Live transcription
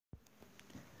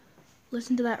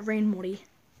Listen to that rain, Morty.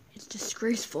 It's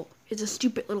disgraceful. It's a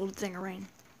stupid little thing of rain.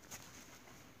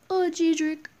 Oh,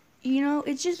 Jedrick,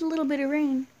 it's just a little bit of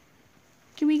rain.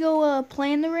 Can we go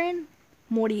play in the rain?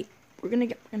 Morty, we're gonna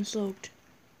get soaked.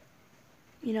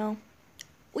 Well,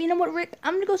 you know what, Rick?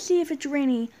 I'm gonna go see if it's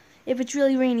rainy, if it's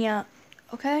really rainy out.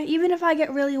 Okay? Even if I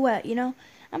get really wet, I'm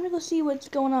gonna go see what's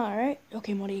going on, alright?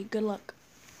 Okay, Morty, good luck.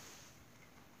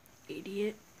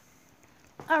 Idiot.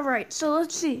 Alright, so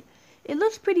let's see. It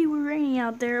looks pretty rainy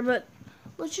out there, but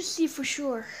let's just see for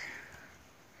sure.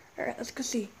 Alright, let's go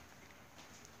see.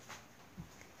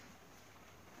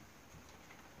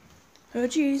 Oh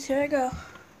geez, here I go.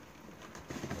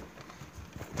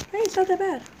 Hey, it's not that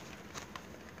bad.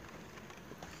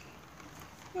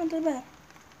 Not that bad.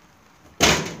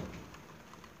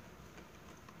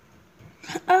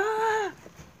 Ah!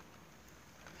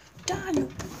 Done!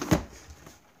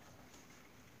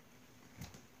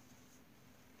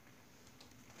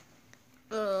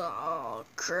 Oh,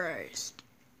 Christ.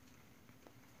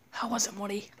 How was it,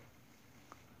 Morty?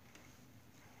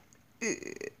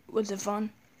 Was it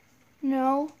fun?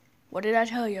 No. What did I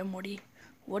tell you, Morty?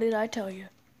 What did I tell you?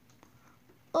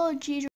 Oh, geez.